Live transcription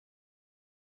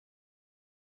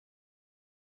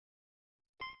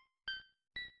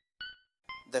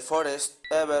the forest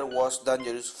ever was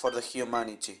dangerous for the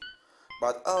humanity.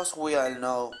 But as we all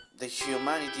know, the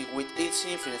humanity with its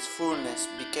infinite fullness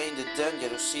became the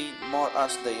dangerous seen more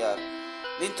as they are.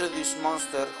 The introduced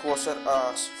monster who serve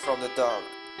us from the dark,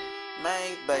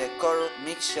 made by a corrupt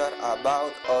mixture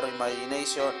about our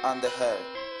imagination and the hair.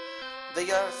 They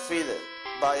are fed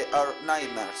by our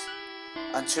nightmares,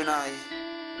 and tonight,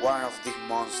 one of these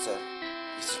monsters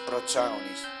is the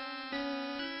protagonist.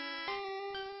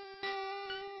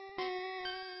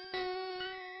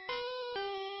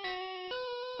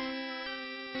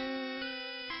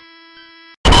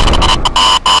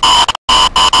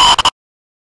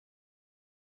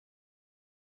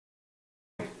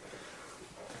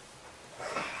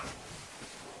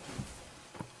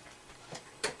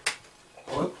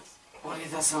 What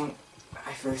is that song?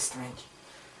 I feel strange.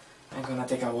 I'm gonna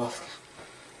take a walk.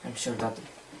 I'm sure that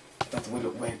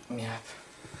will wake me up.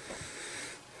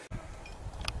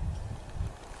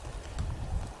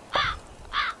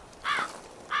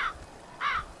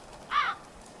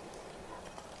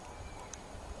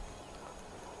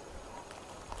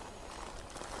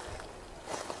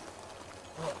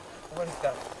 What is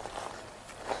that?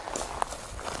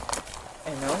 I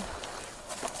know.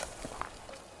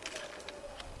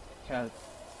 Help.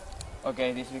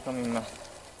 Okay, this is becoming mad.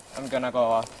 I'm gonna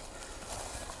go out.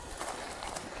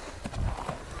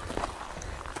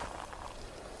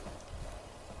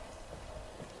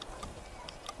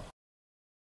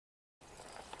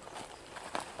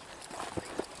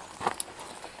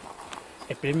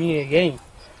 Explain me again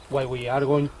why we are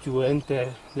going to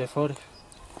enter the forest.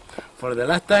 For the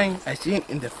last time, I think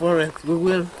in the forest we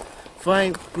will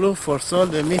find clues for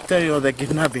solve the mystery of the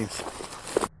kidnappings.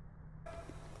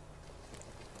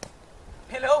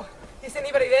 Hello? Is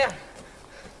anybody there?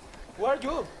 Where are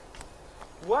you?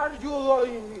 What are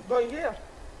you doing here?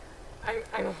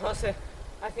 I'm Jose.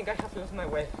 I think I have lost my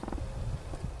way.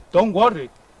 Don't worry.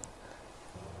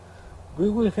 We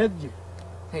will help you.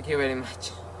 Thank you very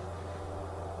much.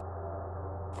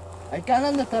 I can't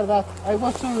understand that. I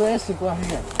was so lazy to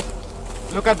here.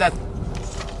 Look at that.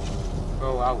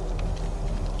 Oh wow.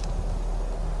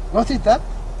 What is that?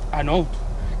 A note.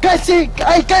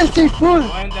 I can't see fool!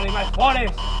 You enter in my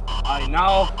forest.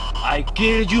 I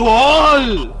kill you all.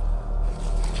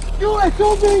 You are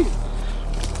me!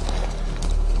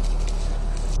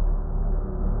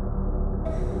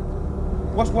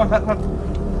 What was that?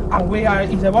 And we are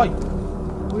in the void.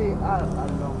 We are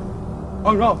alone.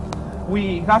 Oh no.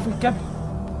 We have escaped.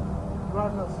 You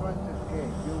are not trying to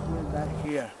escape. You will die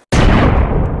here.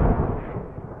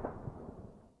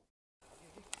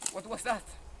 What was that?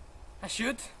 A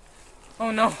shoot? Oh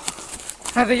no.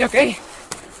 Are they okay?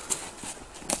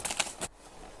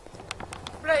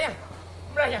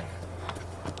 Brian!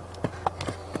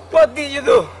 What did you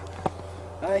do?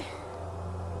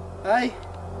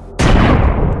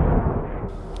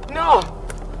 No!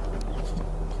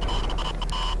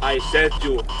 I said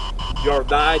your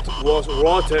diet was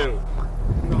rotten.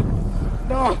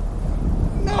 No!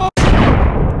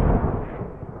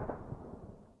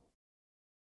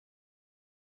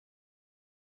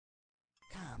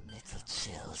 Come, little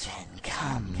children,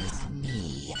 come with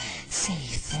me.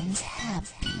 Safe and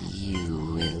happy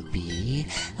you will be.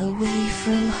 Away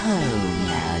from home,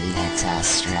 now let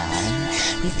us run.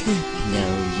 With Hypno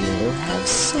you'll have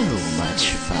so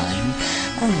much fun.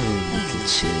 Oh, little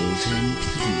children,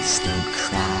 please don't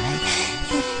cry.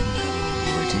 Hypno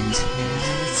wouldn't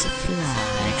hurt to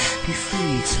fly. Be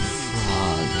free to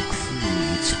frolic,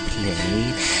 free to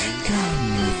play. Come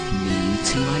with me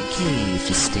to our cave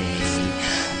to stay.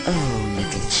 Oh,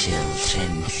 little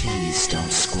children, please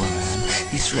don't squirm.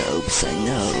 These ropes I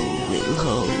know will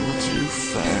hold you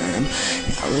firm.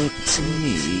 Now look to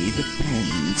me, the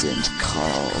pendant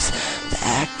calls.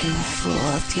 Back and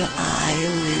forth your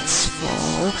eyelids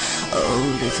fall. Oh,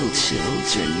 little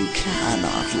children, you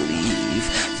cannot leave.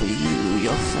 For you,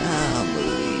 your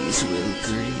families will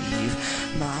grieve.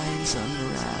 Mine's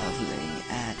unraveling.